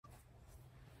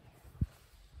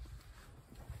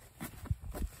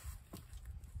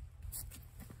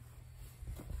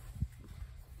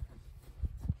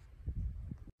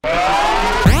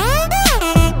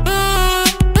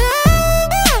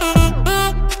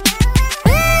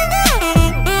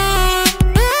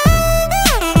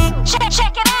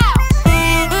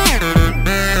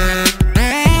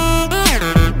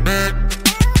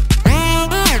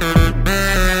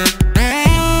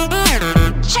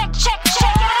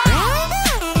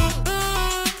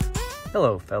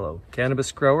Hello fellow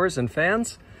cannabis growers and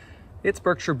fans, it's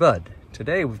Berkshire Bud.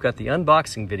 Today we've got the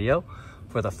unboxing video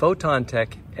for the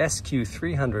Photontek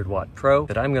SQ300W Pro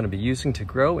that I'm going to be using to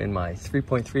grow in my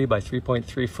 3.3 by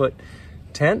 3.3 foot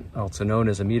tent, also known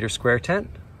as a meter square tent.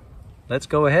 Let's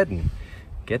go ahead and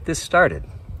get this started.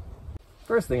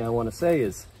 First thing I want to say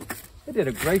is they did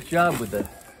a great job with the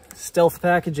stealth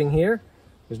packaging here.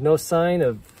 There's no sign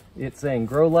of it saying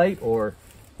grow light or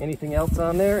anything else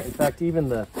on there. In fact, even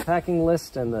the packing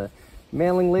list and the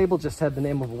mailing label just had the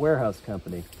name of a warehouse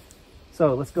company.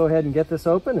 So let's go ahead and get this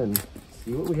open and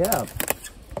see what we have.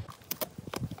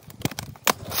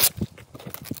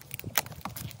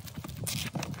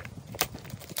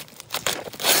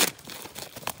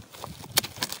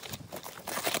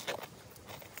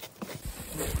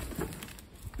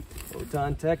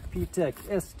 Photontek P-Tech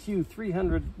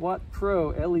SQ300W Pro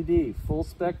LED full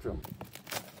spectrum.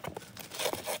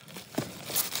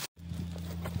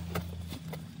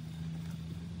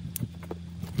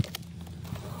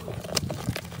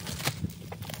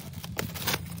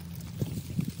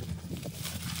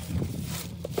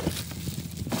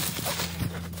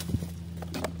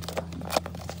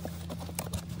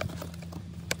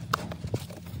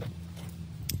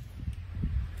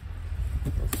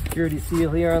 Security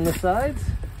seal here on the sides.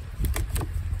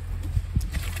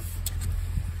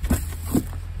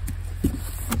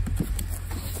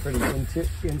 Pretty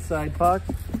inside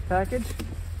package.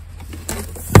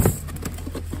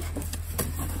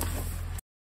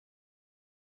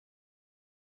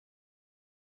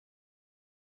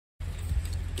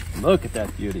 Look at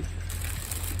that beauty.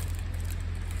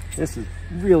 This is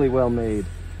really well made.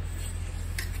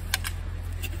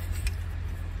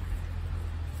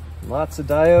 Lots of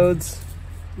diodes,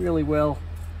 really well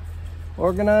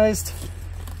organized.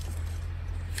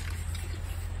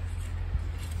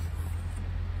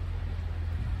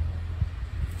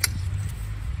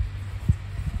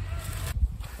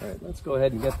 All right, let's go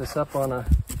ahead and get this up on a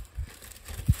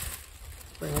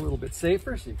spring a little bit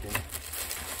safer so you can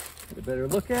get a better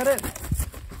look at it.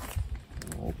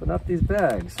 We'll open up these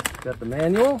bags. Got the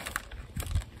manual.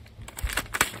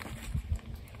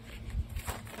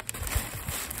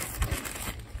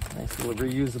 Nice little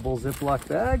reusable Ziploc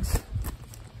bags.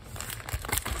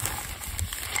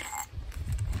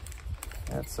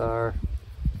 That's our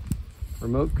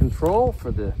remote control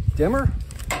for the dimmer.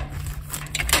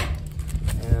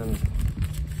 And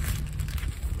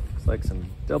looks like some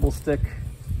double stick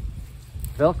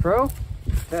Velcro.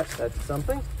 Attach that to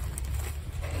something.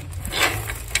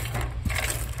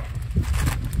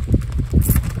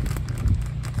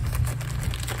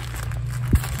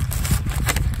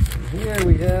 Here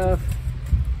we have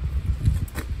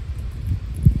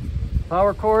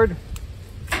power cord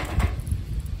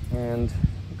and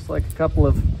looks like a couple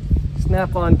of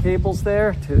snap-on cables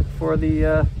there for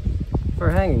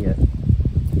hanging it.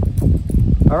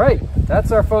 All right,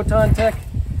 that's our Photontek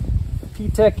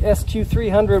P-Tech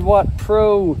SQ300W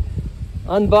Pro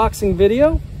unboxing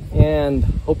video, and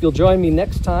hope you'll join me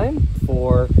next time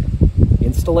for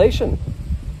installation.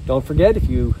 Don't forget, if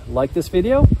you like this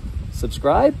video,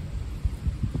 subscribe.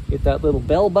 Hit that little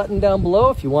bell button down below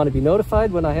if you want to be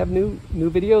notified when I have new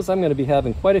videos. I'm going to be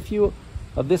having quite a few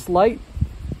of this light.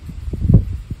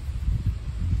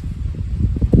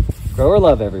 Grow or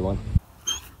love, everyone.